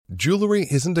Jewelry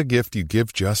isn't a gift you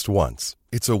give just once.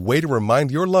 It's a way to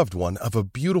remind your loved one of a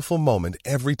beautiful moment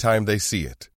every time they see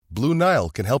it. Blue Nile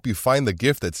can help you find the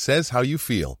gift that says how you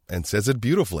feel and says it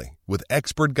beautifully, with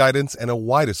expert guidance and a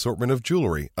wide assortment of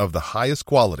jewelry of the highest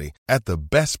quality at the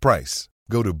best price.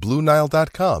 Go to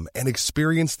BlueNile.com and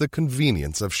experience the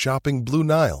convenience of shopping Blue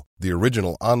Nile, the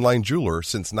original online jeweler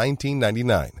since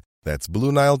 1999. That's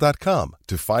BlueNile.com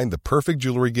to find the perfect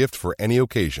jewelry gift for any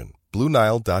occasion.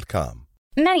 BlueNile.com.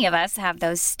 Many of us have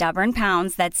those stubborn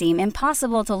pounds that seem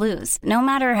impossible to lose, no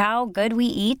matter how good we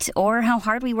eat or how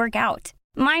hard we work out.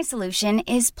 My solution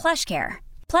is PlushCare.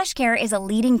 PlushCare is a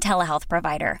leading telehealth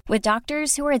provider with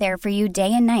doctors who are there for you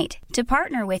day and night to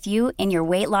partner with you in your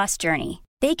weight loss journey.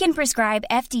 They can prescribe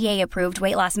FDA-approved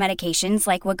weight loss medications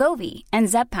like Wegovy and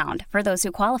Zepbound for those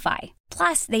who qualify.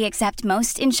 Plus, they accept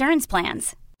most insurance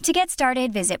plans. To get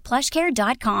started, visit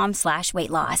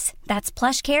plushcare.com/weightloss. That's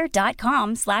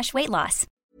plushcare.com/weightloss.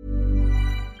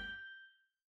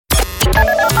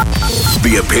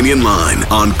 The Opinion Line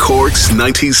on Cork's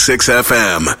 96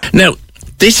 FM. Now,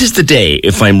 this is the day,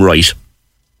 if I'm right,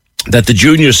 that the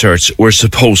junior certs were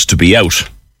supposed to be out.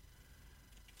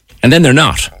 And then they're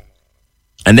not.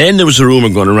 And then there was a rumour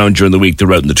going around during the week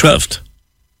they're out on the 12th.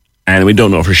 And we don't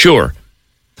know for sure.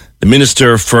 The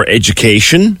Minister for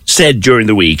Education said during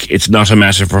the week it's not a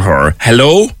matter for her.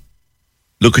 Hello?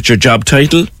 Look at your job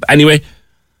title. Anyway,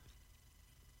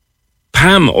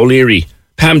 Pam O'Leary.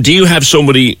 Pam, do you have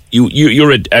somebody,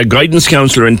 you're a guidance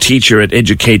counsellor and teacher at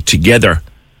Educate Together.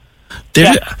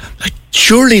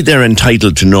 Surely they're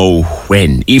entitled to know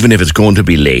when, even if it's going to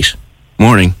be late.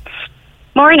 Morning.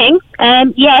 Morning.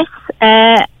 Yes,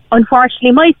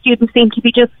 unfortunately my students seem to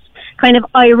be just kind of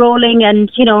eye-rolling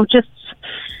and,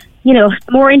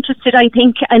 more interested, I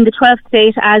think, in the 12th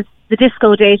date as the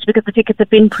disco date because the tickets have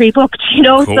been pre-booked,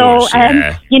 Course,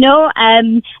 I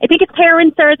think it's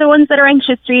parents are the ones that are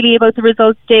anxious really about the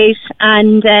results date,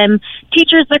 and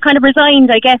teachers are kind of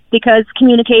resigned, I guess, because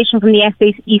communication from the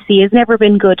SAEC has never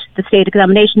been good, the State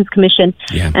Examinations Commission.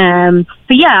 Yeah. The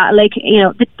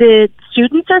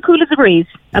students are cool as a breeze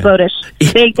about it.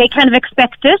 They kind of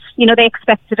expect it, they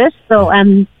expected it, so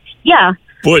yeah.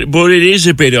 But it is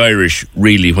a bit Irish,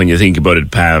 really, when you think about it,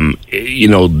 Pam.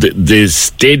 The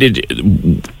stated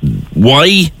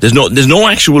why there's no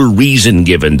actual reason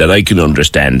given that I can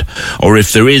understand, or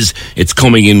if there is, it's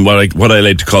coming in what I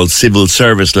like to call civil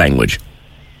service language.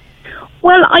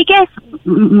 Well, I guess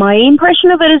my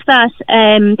impression of it is that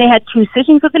they had 2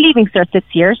 sittings of the Leaving Cert this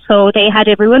year, so they had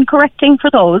everyone correcting for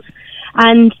those,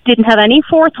 and didn't have any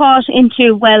forethought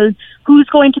into, well, who's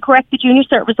going to correct the junior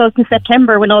cert results in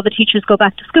September when all the teachers go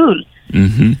back to school?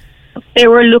 Mm-hmm. They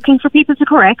were looking for people to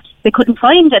correct. They couldn't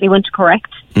find anyone to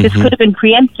correct. Mm-hmm. This could have been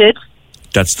preempted.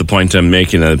 That's the point I'm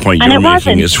making, and the point you're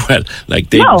making as well. Like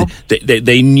they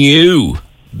knew.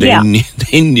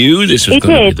 They knew this was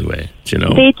going to be the way.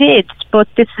 They did, but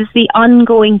this is the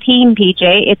ongoing theme, PJ.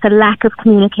 It's a lack of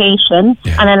communication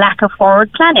and a lack of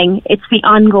forward planning. It's the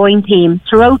ongoing theme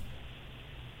throughout.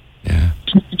 Yeah.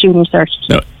 Just the junior cert.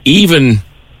 Now, even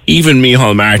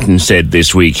Micheál Martin said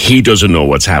this week he doesn't know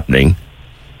what's happening,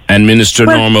 and Minister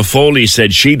Norma Foley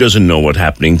said she doesn't know what's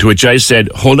happening. To which I said,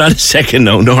 "Hold on a second,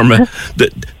 now, Norma.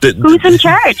 Who's in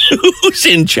charge? Who's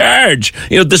in charge?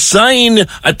 The sign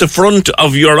at the front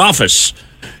of your office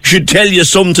should tell you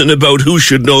something about who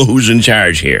should know who's in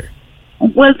charge here."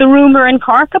 Well, the rumour in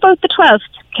Cork about the 12th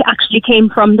actually came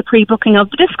from the pre-booking of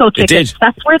the disco tickets. It did.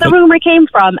 That's where the rumour came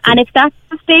from. And if that's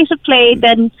the state of play,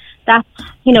 then that's,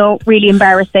 really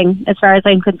embarrassing as far as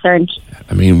I'm concerned.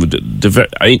 I mean,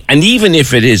 and even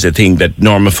if it is a thing that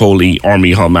Norma Foley or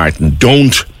Micheál Martin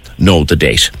don't know the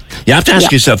date, you have to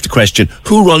ask yourself the question,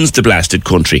 who runs the blasted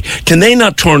country? Can they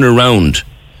not turn around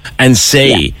and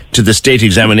say to the State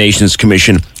Examinations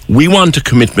Commission, we want a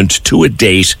commitment to a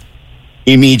date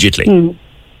immediately?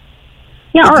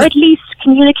 Yeah, or at least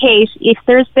communicate if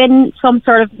there's been some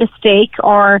sort of mistake,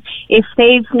 or if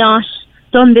they've not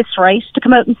done this right, to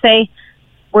come out and say,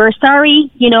 we're sorry,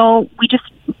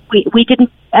 we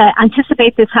didn't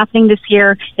anticipate this happening this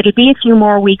year. It'll be a few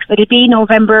more weeks. It'll be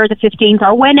November the 15th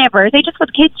or whenever. The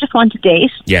kids just want a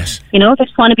date. Yes. They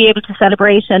just want to be able to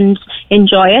celebrate and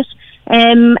enjoy it.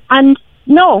 And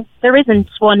no, there isn't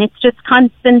one. It's just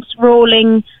constant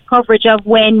rolling coverage of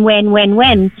when.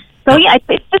 So yeah,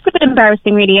 it's just a bit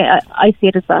embarrassing, really. I see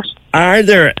it as that. Are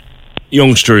there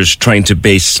youngsters trying to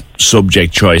base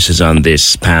subject choices on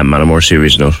this, Pam, on a more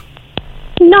serious note?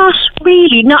 Not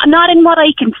really, not in what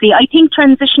I can see. I think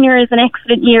transition year is an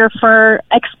excellent year for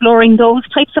exploring those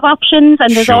types of options,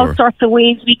 and there's all sorts of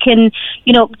ways we can,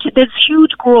 there's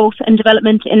huge growth and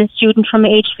development in a student from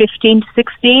age 15 to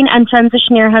 16, and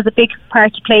transition year has a big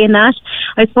part to play in that.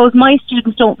 I suppose my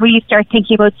students don't really start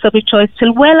thinking about subject choice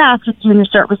till well after the junior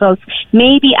cert results,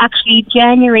 maybe actually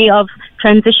January of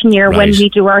transition year when we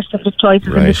do our subject choices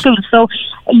in the school. So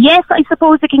yes, I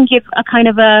suppose it can give a kind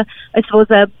of a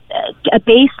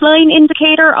baseline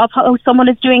indicator of how someone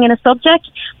is doing in a subject,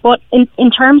 but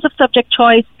in terms of subject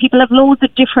choice, people have loads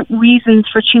of different reasons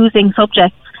for choosing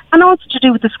subjects, and also to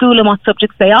do with the school and what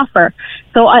subjects they offer.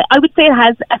 So I would say it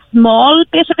has a small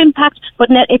bit of impact, but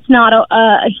it's not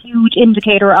a huge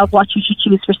indicator of what you should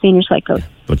choose for senior cycle.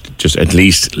 But just at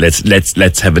least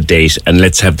let's have a date, and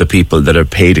let's have the people that are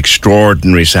paid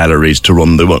extraordinary salaries to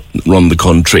run the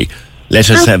country. Let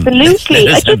us Absolutely.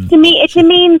 To me, it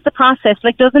demeans the process,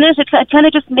 doesn't it? It kind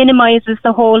of just minimises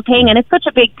the whole thing, and it's such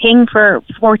a big thing for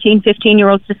 14,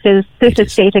 15-year-olds to sit a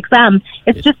state exam.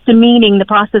 It's just demeaning the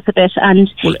process a bit, and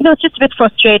it's just a bit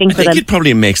frustrating for them. I think it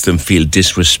probably makes them feel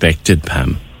disrespected,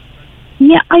 Pam.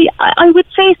 Yeah, I would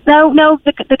say so. No,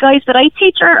 the guys that I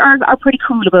teach are pretty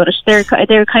cool about it. They're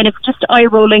kind of just eye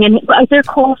rolling, and they're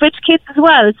COVID kids as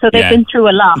well, so they've been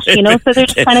through a lot, So they're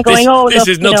just kind of going, this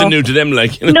is nothing new to them,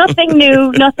 Nothing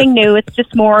new. It's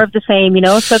just more of the same,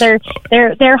 So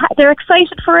they're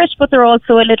excited for it, but they're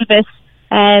also a little bit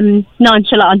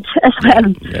nonchalant as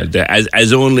well. Yeah,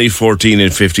 as only 14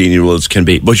 and 15-year-olds can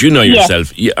be. But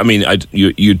yourself. Yes.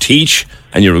 You teach,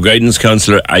 and you're a guidance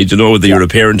counsellor. I don't know whether you're a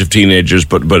parent of teenagers,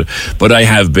 but I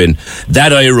have been.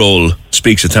 That eye roll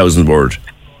speaks 1,000 words.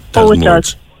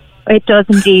 Does. It does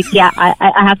indeed, yeah. I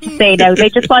have to say now, they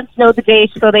just want to know the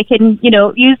date so they can,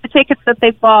 use the tickets that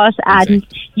they've bought, and,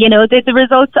 the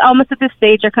results almost at this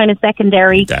stage are kind of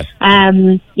secondary. That's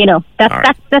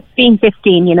being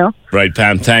 15, Right,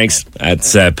 Pam, thanks.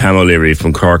 That's Pam O'Leary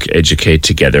from Cork Educate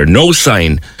Together. No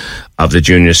sign of the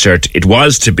junior cert. It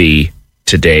was to be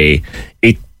today.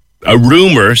 A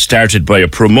rumour started by a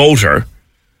promoter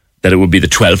that it would be the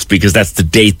 12th, because that's the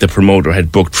date the promoter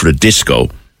had booked for a disco.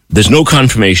 There's no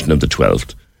confirmation of the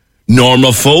 12th.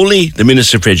 Norma Foley, the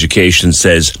Minister for Education,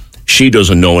 says she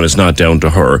doesn't know, and it's not down to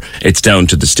her. It's down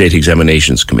to the State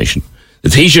Examinations Commission. The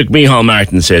Taoiseach Micheál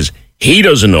Martin says he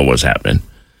doesn't know what's happening.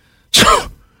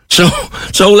 So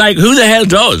who the hell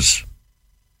does?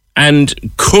 And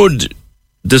could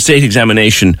the State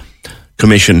Examination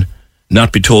Commission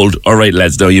not be told, all right,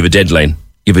 lads, now you have a deadline.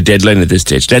 You have a deadline at this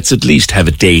stage. Let's at least have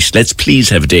a date. Let's please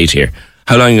have a date here.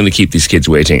 How long are you going to keep these kids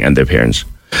waiting and their parents?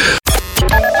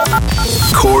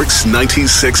 Cork's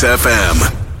 96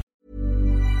 FM.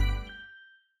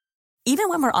 Even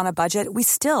when we're on a budget, we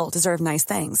still deserve nice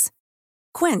things.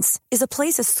 Quince is a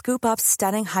place to scoop up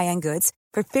stunning high-end goods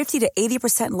for 50 to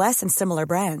 80% less than similar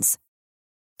brands.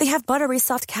 They have buttery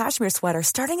soft cashmere sweaters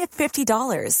starting at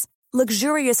 $50,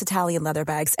 luxurious Italian leather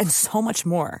bags, and so much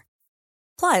more.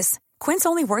 Plus, Quince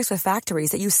only works with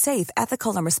factories that use safe,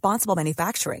 ethical, and responsible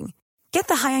manufacturing. Get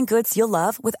the high-end goods you'll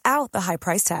love without the high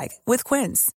price tag with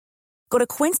Quince. Go to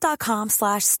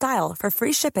quince.com/style for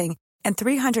free shipping and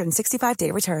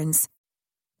 365-day returns.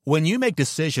 When you make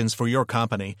decisions for your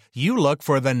company, you look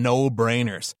for the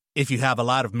no-brainers. If you have a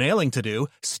lot of mailing to do,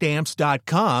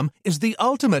 Stamps.com is the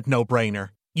ultimate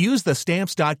no-brainer. Use the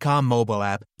Stamps.com mobile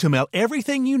app to mail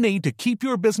everything you need to keep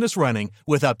your business running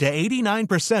with up to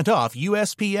 89% off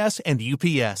USPS and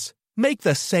UPS. Make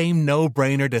the same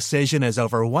no-brainer decision as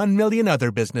over 1 million other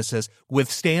businesses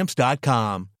with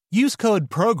Stamps.com. Use code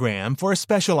PROGRAM for a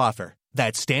special offer.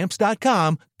 That's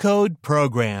Stamps.com, code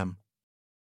PROGRAM.